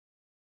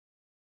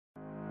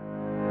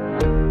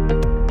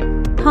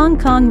Hong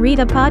Kong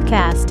Rita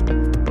Podcast.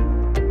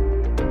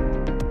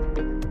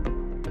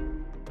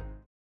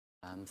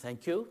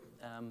 Thank you.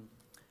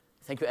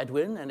 Thank you,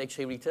 Edwin, and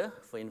actually Rita,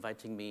 for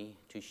inviting me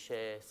to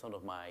share some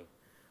of my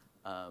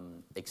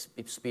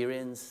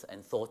experience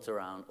and thoughts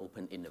around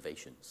open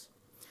innovations.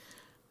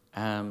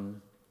 So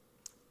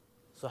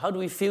how do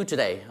we feel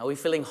today? Are we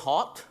feeling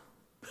hot?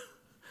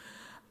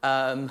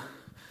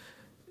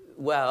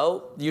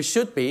 Well, you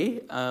should be.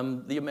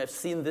 You may have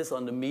seen this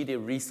on the media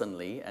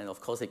recently, and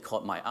of course it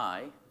caught my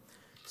eye.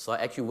 So I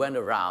actually went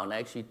around, I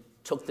actually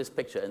took this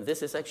picture, and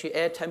this is actually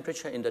air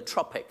temperature in the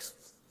tropics.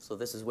 So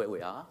this is where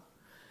we are.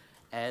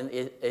 And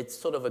it's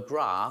sort of a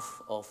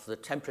graph of the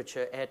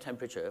temperature, air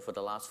temperature for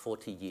the last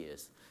 40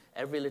 years.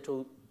 Every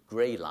little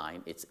gray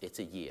line, it's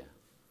a year.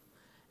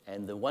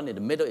 And the one in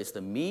the middle is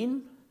the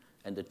mean,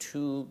 and the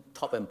two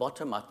top and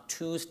bottom are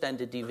two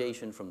standard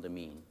deviations from the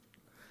mean.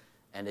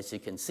 And as you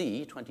can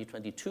see,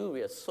 2022,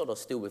 we are sort of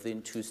still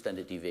within two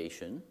standard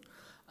deviation.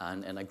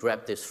 And I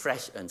grabbed this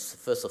fresh and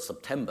 1st of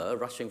September,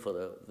 rushing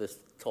for this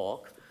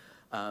talk.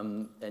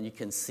 And you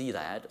can see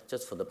that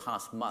just for the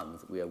past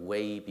month, we are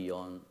way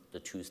beyond the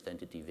two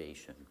standard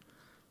deviation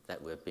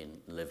that we've been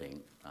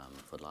living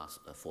for the last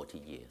 40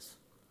 years.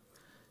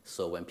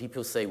 So when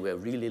people say we're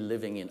really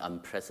living in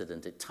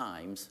unprecedented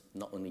times,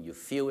 not only you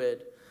feel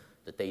it,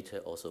 the data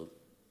also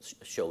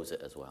shows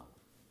it as well.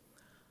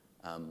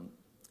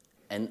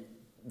 And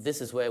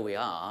this is where we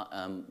are.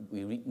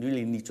 We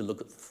really need to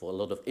look for a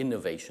lot of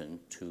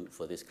innovation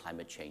for this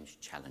climate change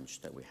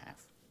challenge that we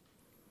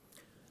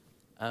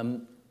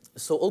have.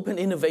 So open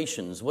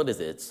innovations, what is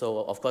it?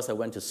 So of course I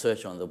went to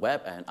search on the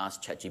web and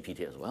asked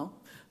ChatGPT as well.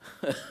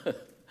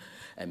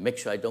 And make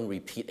sure I don't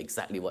repeat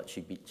exactly what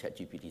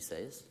ChatGPT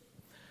says.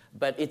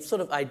 But it's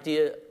sort of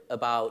idea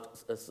about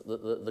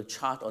the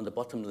chart on the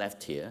bottom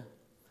left here,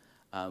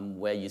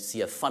 where you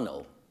see a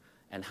funnel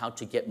and how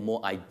to get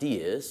more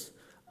ideas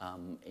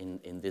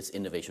in this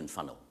innovation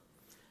funnel.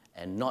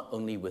 And not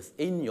only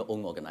within your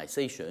own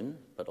organization,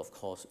 but of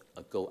course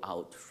go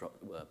out,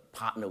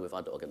 partner with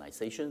other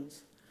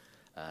organizations,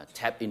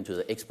 tap into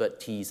the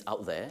expertise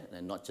out there,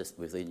 and not just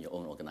within your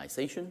own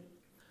organization,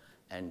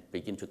 and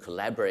begin to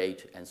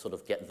collaborate and sort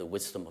of get the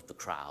wisdom of the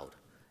crowd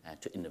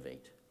to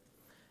innovate.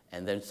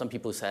 And then some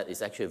people said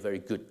it's actually a very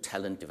good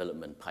talent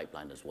development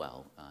pipeline as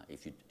well,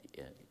 if you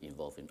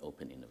involve in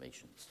open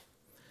innovations.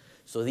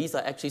 So these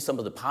are actually some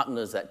of the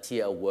partners that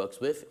TL works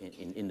with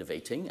in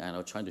innovating, and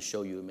I'm trying to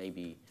show you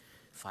maybe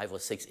 5 or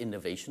 6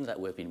 innovations that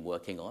we've been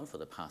working on for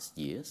the past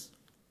years.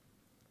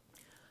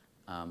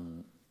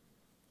 The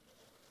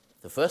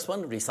first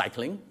one,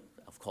 recycling,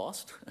 of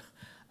course.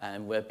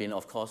 And we've been,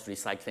 of course,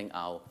 recycling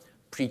our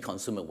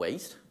pre-consumer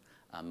waste,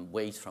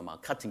 waste from our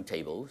cutting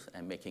tables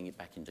and making it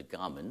back into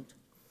garment.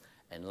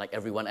 And like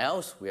everyone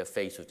else, we are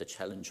faced with the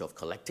challenge of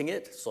collecting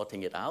it,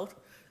 sorting it out,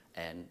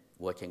 and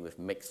working with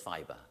mixed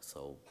fiber.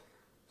 So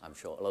I'm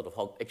sure a lot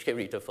of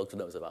excavator folks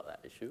knows about that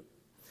issue.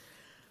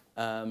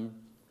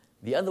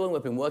 The other one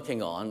we've been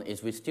working on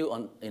is we're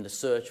still in the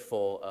search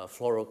for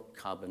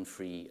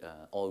fluorocarbon-free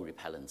oil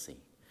repellency.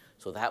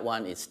 So that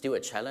one is still a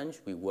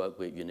challenge. We work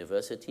with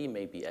university,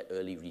 maybe at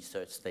early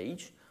research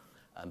stage.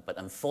 But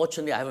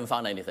unfortunately, I haven't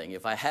found anything.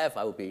 If I have,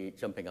 I will be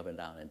jumping up and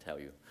down and tell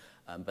you.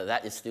 But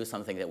that is still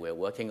something that we're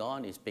working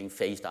on. It's being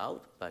phased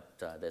out, but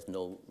there's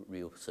no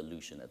real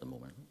solution at the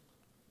moment.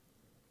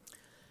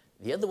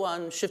 The other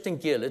one, shifting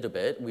gear a little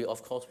bit, we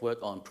of course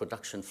work on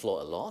production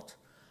floor a lot,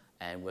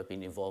 and we've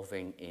been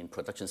involving in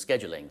production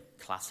scheduling,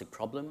 classic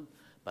problem,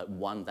 but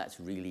one that's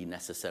really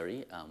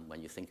necessary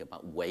when you think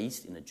about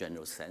waste in a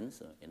general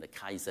sense, in a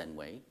Kaizen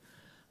way.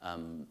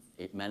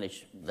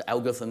 The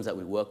algorithms that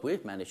we work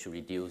with manage to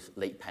reduce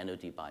late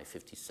penalty by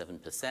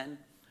 57%,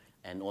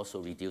 and also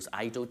reduce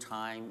idle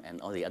time and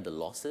all the other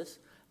losses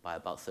by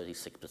about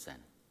 36%.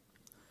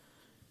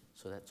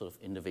 So that's sort of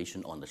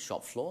innovation on the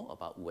shop floor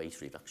about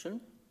waste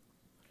reduction.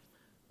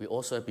 We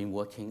also have been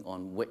working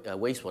on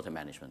wastewater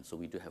management. So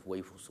we do have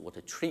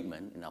wastewater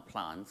treatment in our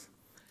plants,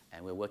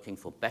 and we're working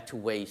for better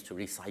ways to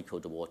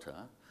recycle the water,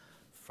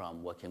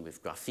 from working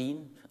with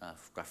graphene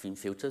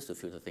filters to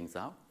filter things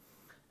out,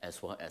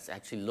 as well as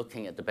actually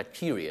looking at the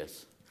bacteria,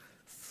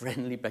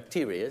 friendly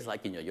bacteria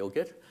like in your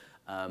yogurt,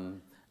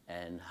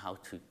 and how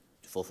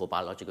for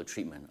biological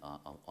treatment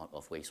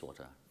of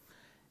wastewater.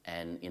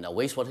 And in our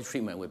wastewater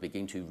treatment, we're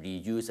beginning to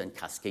reuse and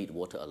cascade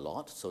water a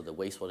lot. So the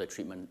wastewater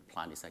treatment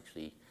plant is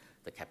actually,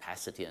 the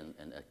capacity and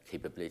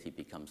capability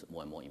becomes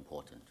more and more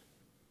important.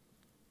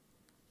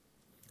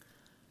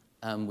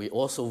 We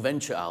also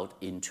venture out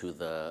into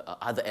the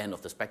other end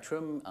of the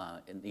spectrum,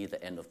 in either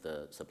end of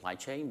the supply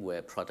chain,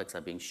 where products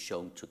are being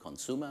shown to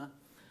consumer.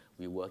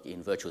 We work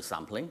in virtual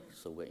sampling,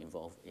 so we're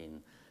involved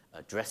in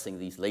dressing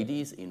these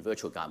ladies in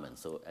virtual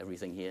garments. So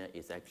everything here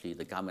is actually,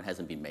 the garment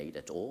hasn't been made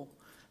at all,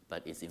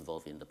 but it's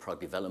involved in the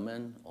product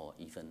development or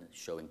even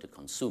showing to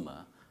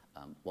consumer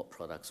what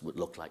products would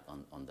look like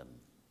on them.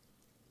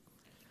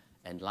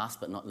 And last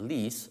but not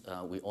least,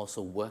 we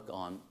also work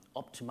on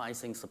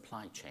optimizing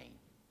supply chain.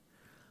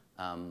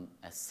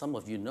 As some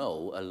of you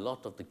know, a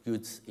lot of the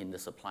goods in the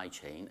supply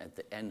chain at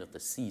the end of the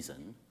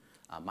season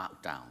are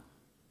marked down.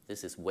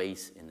 This is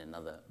waste in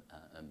another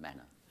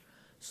manner.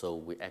 So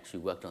we actually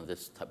worked on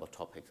this type of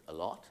topic a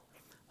lot.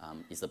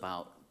 It's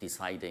about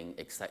deciding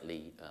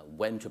exactly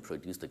when to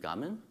produce the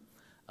garment,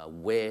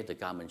 where the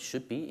garment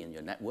should be in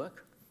your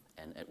network,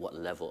 and at what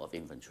level of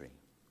inventory.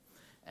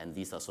 And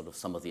these are sort of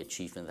some of the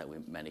achievements that we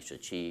managed to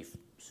achieve: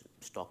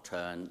 stock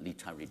turn, lead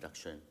time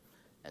reduction,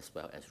 as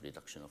well as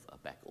reduction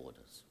of back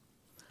orders.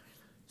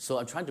 So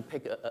I'm trying to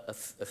pick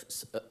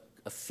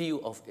a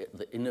few of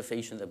the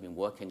innovations that I've been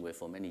working with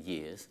for many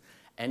years,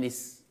 and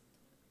it's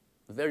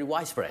very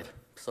widespread.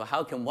 So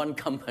how can one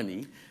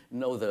company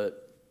know the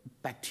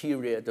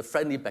bacteria, the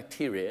friendly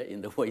bacteria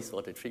in the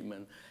wastewater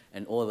treatment,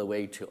 and all the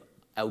way to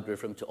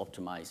algorithm to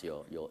optimize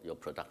your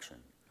production?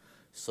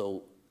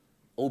 So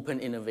open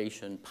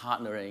innovation,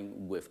 partnering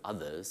with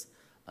others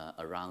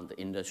around the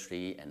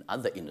industry and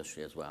other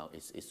industry as well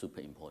is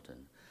super important.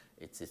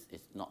 It's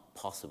not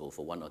possible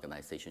for one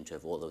organization to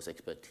have all those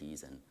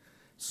expertise and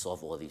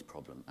solve all these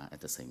problems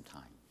at the same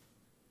time.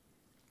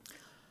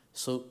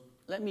 So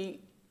let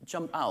me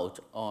jump out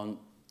on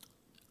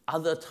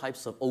other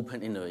types of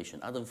open innovation,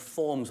 other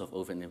forms of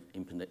open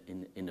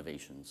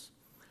innovations.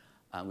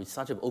 We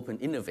started with open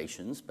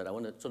innovations, but I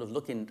want to sort of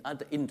look in at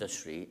the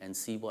industry and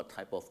see what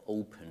type of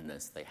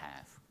openness they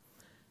have.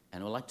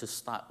 And I'd like to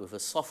start with the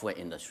software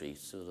industry,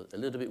 so a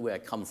little bit where I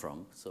come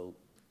from, so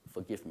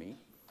forgive me.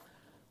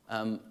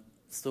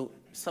 So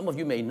some of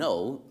you may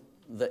know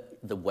that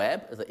the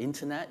web, the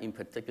internet, in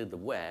particular the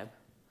web,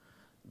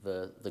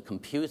 the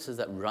computers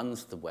that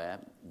runs the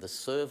web, the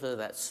server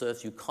that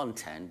serves you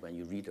content when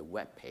you read a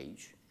web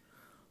page,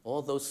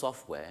 all those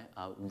software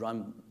are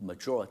run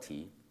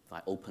majority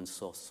by open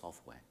source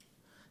software.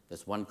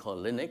 There's one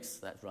called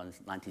Linux that runs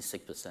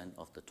 96%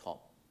 of the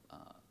top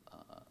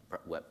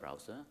web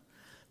browser.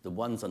 The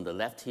ones on the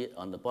left here,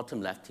 on the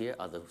bottom left here,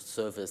 are the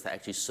servers that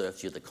actually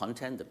serve you the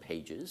content, the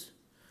pages.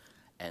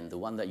 And the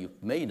one that you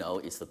may know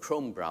is the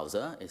Chrome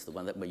browser, is the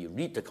one that where you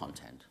read the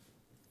content.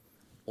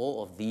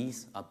 All of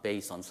these are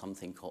based on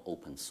something called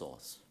open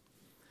source.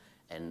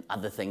 And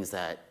other things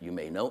that you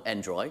may know,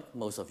 Android,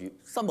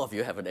 some of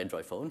you have an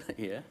Android phone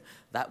here.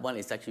 That one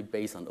is actually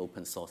based on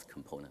open source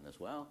component as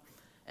well.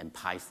 And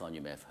Python, you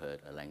may have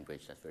heard, a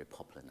language that's very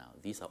popular now.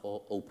 These are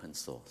all open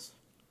source.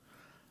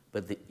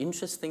 But the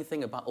interesting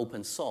thing about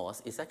open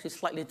source is actually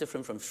slightly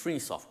different from free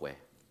software.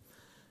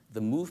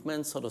 The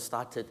movement sort of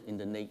started in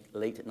the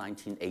late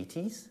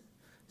 1980s,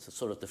 so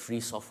sort of the free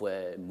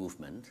software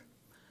movement.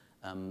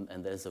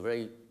 And there's a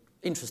very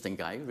interesting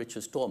guy,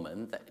 Richard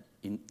Stallman, that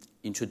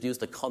introduced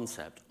the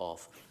concept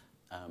of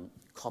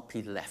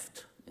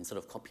copyleft. Instead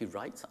of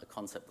copyright, a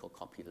concept called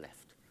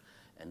copyleft.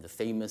 And the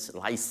famous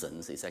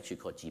license is actually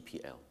called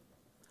GPL.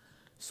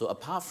 So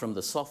apart from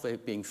the software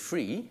being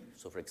free,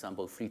 so for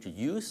example, free to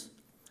use,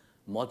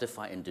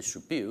 modify and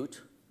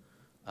distribute,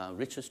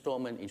 Richard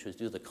Stallman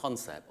introduced the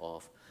concept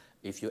of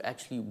if you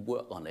actually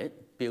work on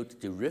it, build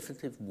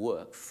derivative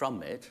work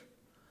from it,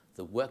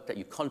 the work that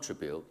you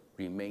contribute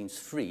remains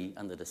free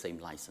under the same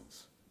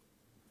license.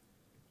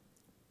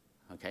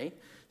 Okay?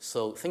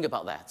 So think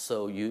about that.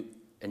 So you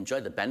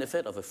enjoy the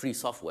benefit of a free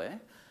software,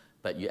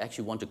 but you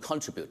actually want to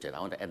contribute it. I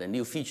want to add a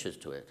new features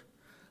to it.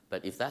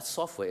 But if that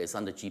software is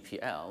under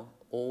GPL,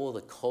 all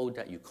the code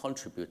that you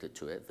contributed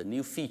to it, the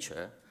new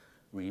feature,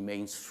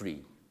 remains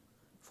free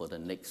for the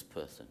next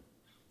person.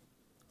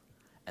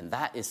 And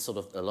that is sort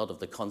of a lot of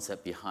the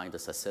concept behind the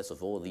success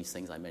of all these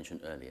things I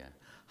mentioned earlier.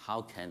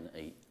 How can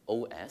a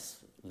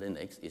OS,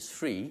 Linux, is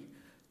free,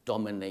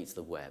 dominates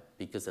the web?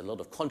 Because a lot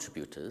of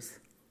contributors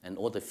and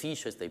all the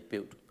features they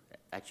built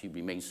actually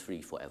remains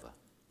free forever.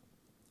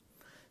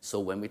 So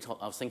when we talk,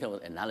 I was thinking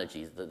of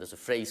analogies. There's a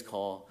phrase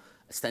called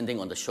standing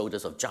on the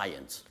shoulders of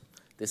giants.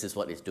 This is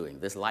what it's doing.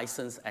 This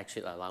license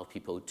actually allows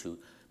people to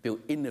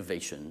build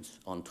innovations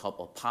on top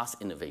of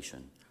past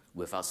innovation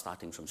without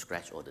starting from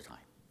scratch all the time.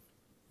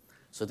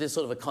 So this is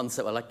sort of a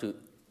concept I'd like to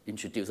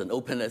introduce, an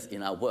openness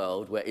in our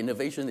world where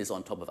innovation is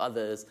on top of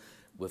others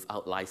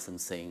without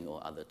licensing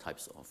or other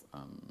types of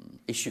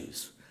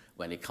issues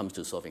when it comes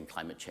to solving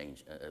climate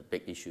change, a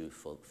big issue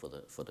for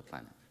the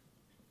planet.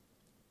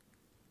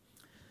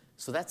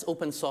 So that's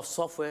open source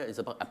software, is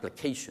about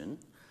application.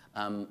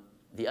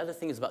 The other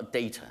thing is about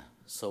data.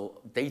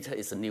 So data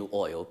is the new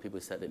oil.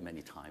 People said it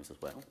many times as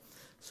well.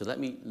 So let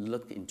me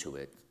look into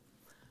it.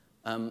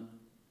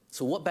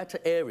 So what better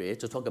area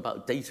to talk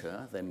about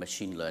data than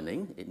machine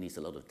learning? It needs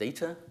a lot of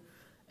data.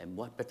 And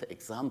what better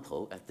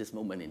example at this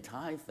moment in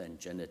time than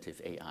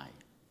generative AI?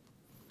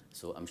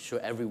 So I'm sure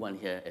everyone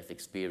here has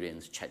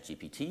experienced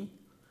ChatGPT.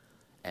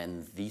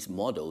 And these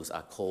models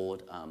are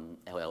called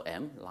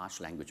LLM, large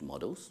language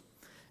models.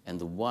 And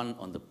the one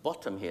on the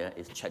bottom here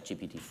is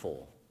ChatGPT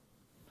 4.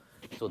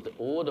 So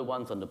all the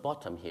ones on the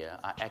bottom here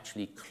are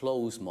actually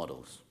closed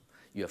models.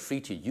 You're free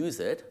to use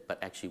it, but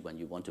actually when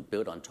you want to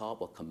build on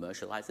top or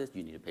commercialize it,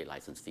 you need to pay a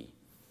license fee.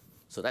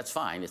 So that's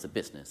fine, it's a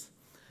business.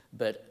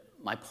 But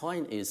my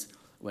point is,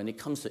 when it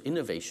comes to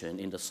innovation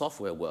in the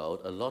software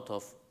world, a lot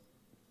of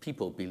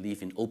people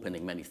believe in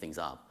opening many things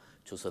up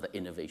so that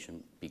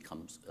innovation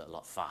becomes a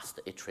lot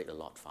faster, iterate a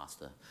lot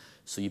faster.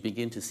 So you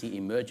begin to see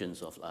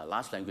emergence of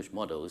large language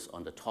models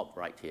on the top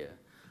right here,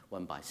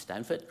 one by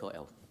Stanford called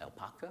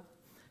Alpaca,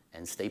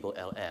 and Stable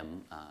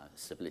LM,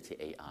 Stability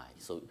AI.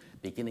 So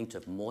beginning to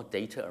have more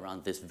data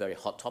around this very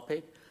hot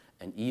topic,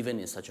 and even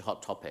in such a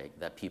hot topic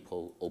that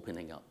people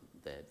opening up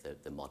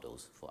the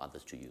models for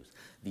others to use.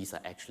 These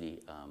are actually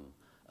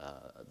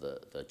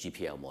the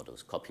GPL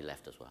models,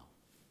 copyleft as well.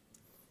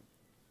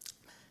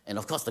 And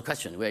of course the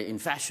question, we're in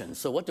fashion,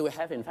 so what do we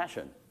have in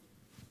fashion?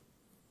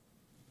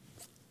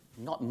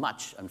 Not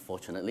much,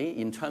 unfortunately,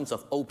 in terms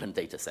of open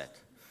data set.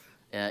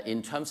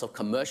 In terms of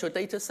commercial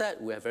data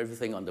set, we have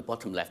everything on the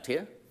bottom left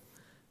here.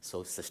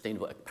 So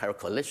Sustainable Apparel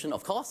Coalition,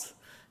 of course,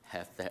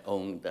 have their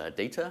own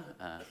data,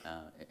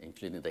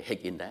 including the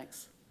Higg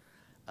Index.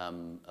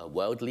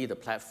 Worldly, the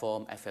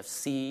platform,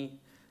 FFC,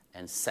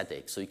 and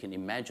SEDIC. So you can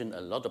imagine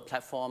a lot of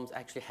platforms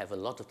actually have a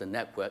lot of the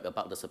network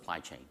about the supply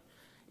chain.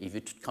 If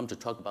you come to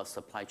talk about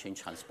supply chain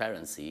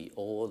transparency,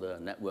 all the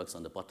networks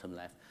on the bottom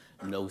left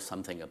know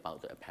something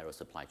about the apparel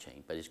supply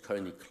chain, but it's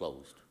currently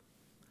closed.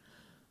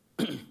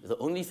 The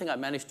only thing I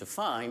managed to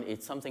find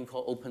is something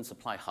called Open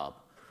Supply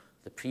Hub.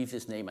 The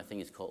previous name, I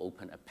think, is called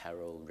Open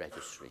Apparel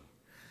Registry.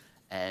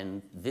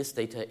 And this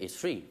data is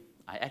free.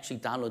 I actually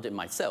downloaded it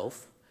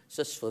myself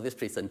just for this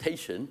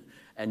presentation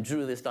and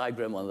drew this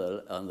diagram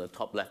on the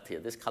top left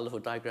here. This colorful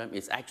diagram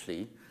is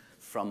actually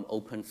from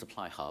Open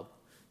Supply Hub.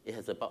 It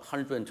has about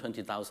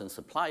 120,000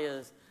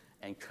 suppliers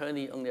and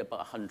currently only about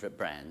 100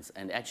 brands,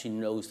 and actually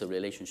knows the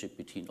relationship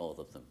between all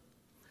of them.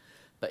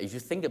 But if you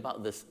think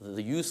about this,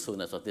 the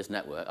usefulness of this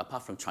network,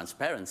 apart from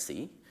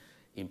transparency,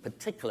 in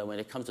particular when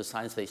it comes to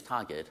science-based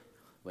target,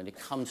 when it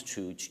comes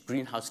to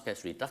greenhouse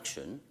gas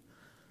reduction,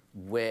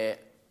 where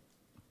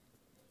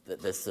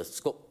there's the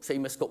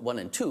famous scope 1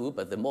 and 2,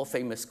 but the more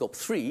famous scope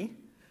 3,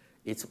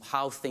 it's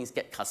how things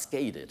get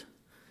cascaded.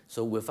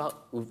 So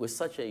with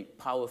such a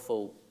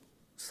powerful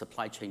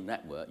supply chain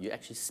network, you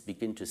actually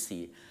begin to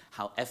see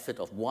how effort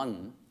of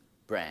one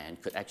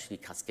brand could actually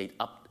cascade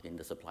up in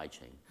the supply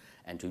chain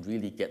and to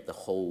really get the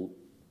whole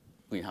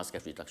greenhouse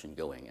gas reduction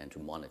going and to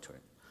monitor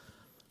it.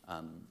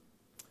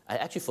 I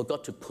actually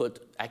forgot to put,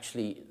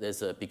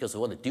 because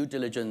of all the due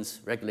diligence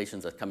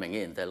regulations that are coming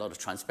in, there are a lot of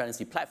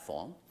transparency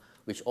platform,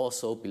 which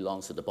also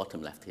belongs to the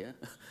bottom left here,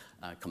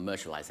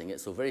 commercializing it.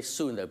 So very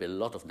soon there'll be a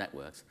lot of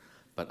networks,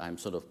 but I'm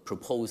sort of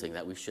proposing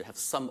that we should have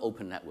some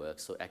open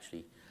networks, so it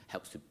actually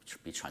helps to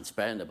be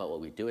transparent about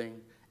what we're doing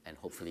and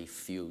hopefully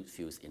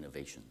fuels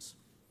innovations.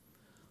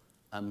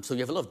 So you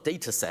have a lot of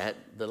data set.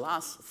 The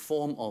last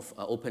form of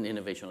open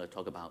innovation I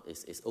talk about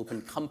is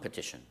open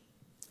competition.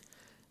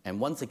 And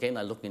once again,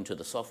 I look into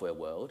the software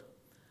world,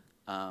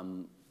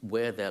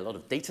 where there are a lot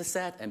of data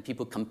set and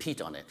people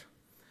compete on it.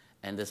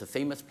 And there's a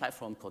famous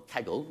platform called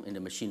Kaggle in the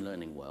machine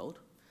learning world.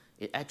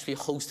 It actually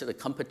hosted a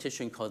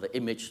competition called the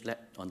image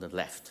on the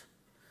left.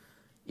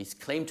 Its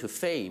claim to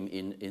fame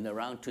in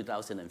around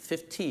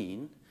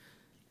 2015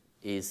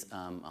 is,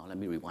 let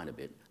me rewind a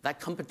bit. That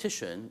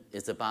competition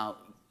is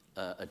about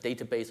a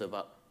database of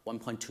about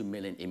 1.2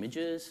 million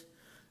images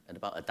and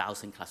about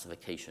 1,000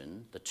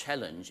 classification. The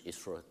challenge is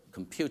for a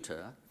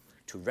computer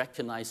to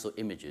recognize those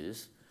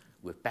images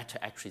with better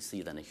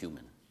accuracy than a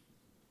human.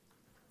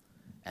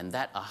 And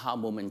that aha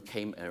moment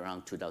came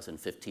around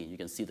 2015. You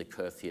can see the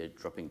curve here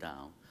dropping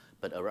down.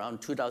 But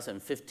around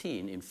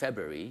 2015, in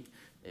February,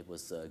 it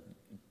was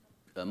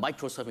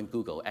Microsoft and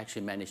Google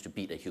actually managed to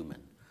beat a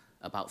human,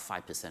 about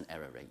 5%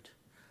 error rate.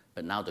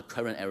 But now the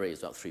current error is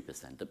about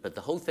 3%. But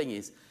the whole thing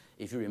is,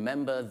 if you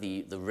remember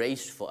the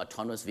race for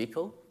autonomous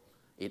vehicle,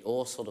 it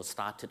all sort of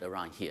started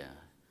around here,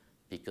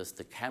 because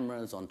the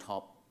cameras on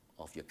top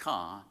of your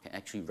car can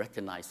actually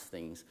recognize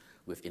things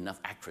with enough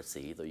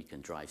accuracy that you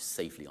can drive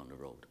safely on the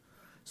road.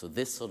 So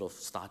this sort of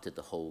started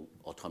the whole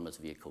autonomous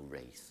vehicle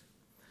race.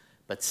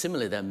 But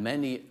similarly, there are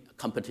many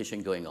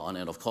competition going on,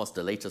 and of course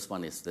the latest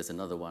one is, there's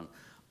another one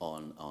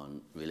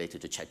on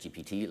related to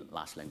ChatGPT,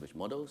 large language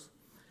models.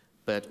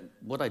 But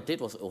what I did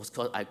was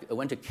I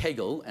went to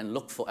Kaggle and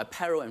looked for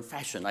apparel and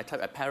fashion. I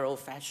typed apparel,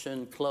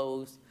 fashion,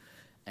 clothes,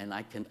 and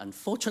I can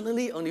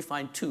unfortunately only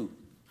find two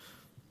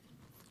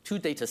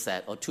data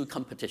set or two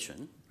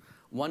competition.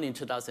 One in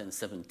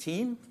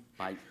 2017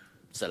 by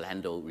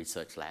Zalando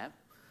Research Lab,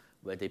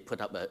 where they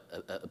put up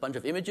a bunch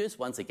of images,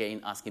 once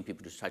again asking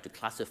people to try to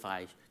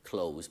classify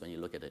clothes when you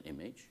look at an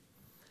image.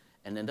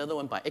 And another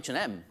one by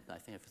H&M, I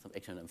think I have some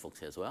H&M folks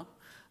here as well.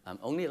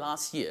 Only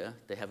last year,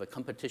 they have a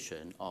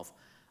competition of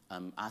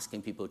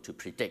asking people to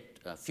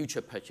predict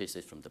future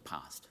purchases from the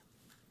past.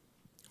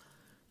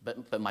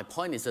 But my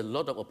point is a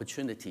lot of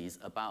opportunities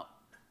about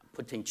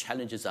putting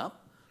challenges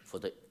up for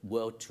the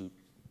world to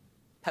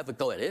have a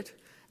go at it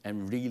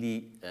and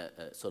really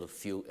sort of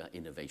fuel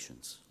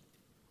innovations.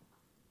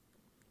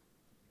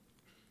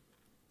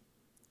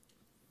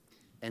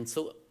 And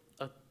so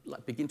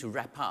begin to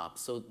wrap up.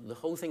 So the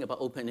whole thing about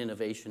open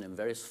innovation and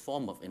various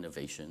forms of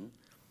innovation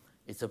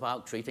is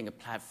about creating a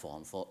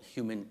platform for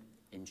human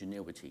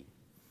ingenuity.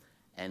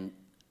 And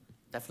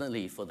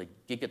definitely for the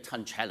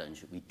gigaton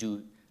challenge, we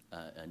do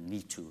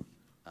need to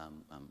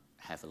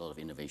have a lot of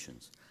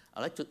innovations.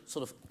 I'd like to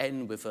sort of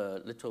end with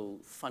a little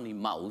funny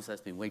mouse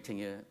that's been waiting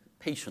here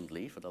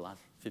patiently for the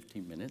last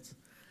 15 minutes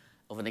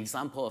of an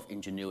example of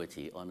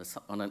ingenuity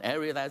on an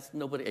area that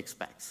nobody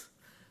expects.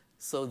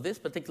 So this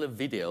particular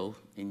video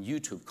in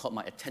YouTube caught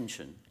my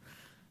attention.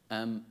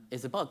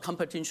 It's about a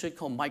competition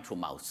called Micro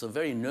Mouse. So a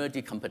very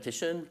nerdy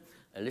competition.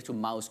 A little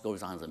mouse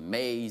goes around a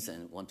maze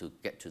and want to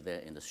get to there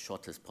in the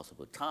shortest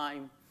possible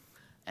time.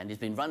 And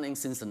it's been running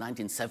since the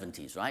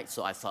 1970s, right?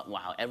 So I thought,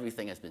 wow,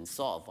 everything has been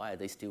solved. Why are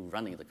they still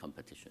running the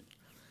competition?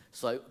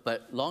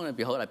 But long and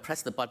behold, I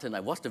pressed the button,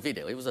 I watched the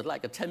video. It was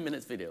like a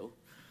 10-minute video.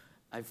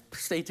 I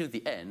stayed to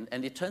the end,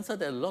 and it turns out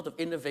there are a lot of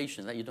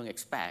innovation that you don't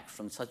expect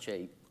from such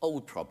an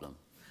old problem.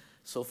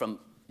 So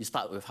you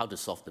start with how to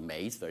solve the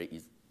maze,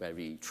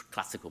 very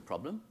classical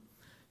problem,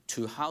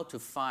 to how to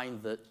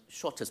find the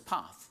shortest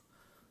path.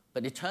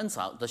 But it turns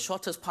out the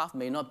shortest path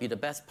may not be the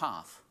best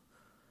path.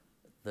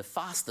 The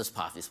fastest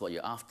path is what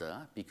you're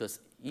after, because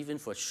even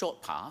for a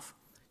short path,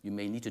 you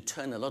may need to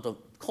turn a lot of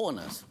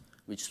corners,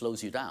 which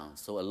slows you down.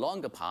 So a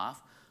longer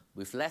path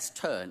with less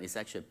turn is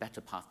actually a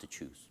better path to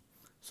choose.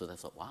 So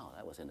that's like, wow,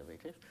 that was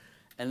innovative.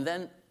 And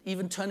then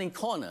even turning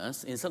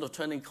corners, instead of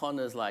turning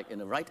corners like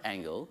in a right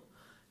angle,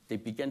 they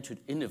began to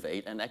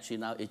innovate, and actually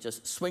now it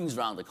just swings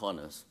around the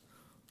corners.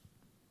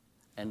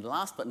 And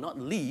last but not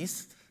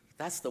least,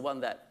 that's the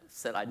one that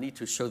said I need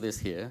to show this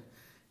here.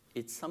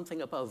 It's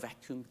something about a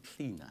vacuum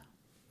cleaner.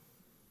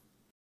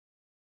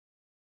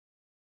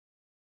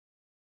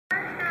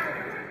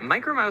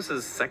 Micro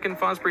Mouse's second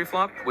Fosbury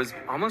flop was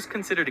almost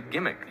considered a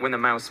gimmick when the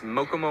mouse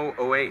Mokomo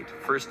 08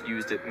 first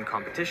used it in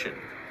competition.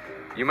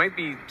 You might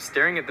be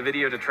staring at the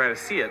video to try to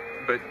see it,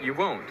 but you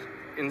won't.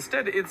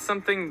 Instead, it's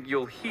something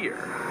you'll hear.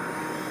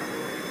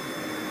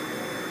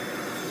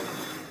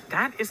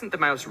 That isn't the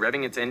mouse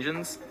revving its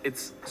engines,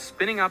 it's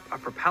spinning up a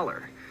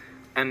propeller.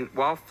 And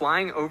while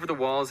flying over the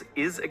walls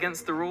is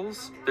against the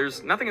rules,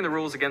 there's nothing in the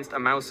rules against a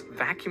mouse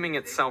vacuuming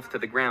itself to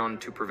the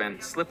ground to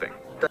prevent slipping.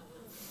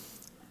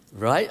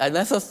 Right? I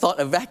never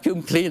thought a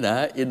vacuum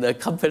cleaner in a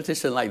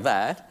competition like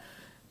that.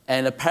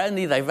 And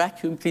apparently the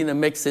vacuum cleaner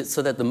makes it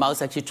so that the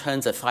mouse actually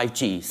turns at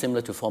 5G,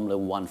 similar to Formula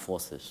 1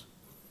 forces.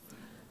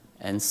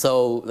 And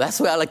so that's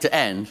where I like to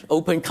end.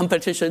 Open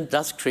competition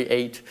does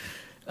create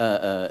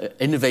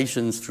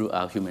innovations through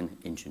our human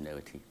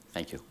ingenuity.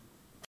 Thank you.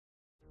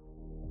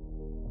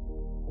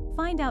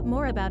 Find out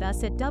more about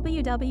us at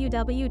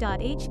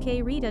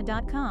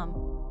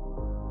www.hkrita.com.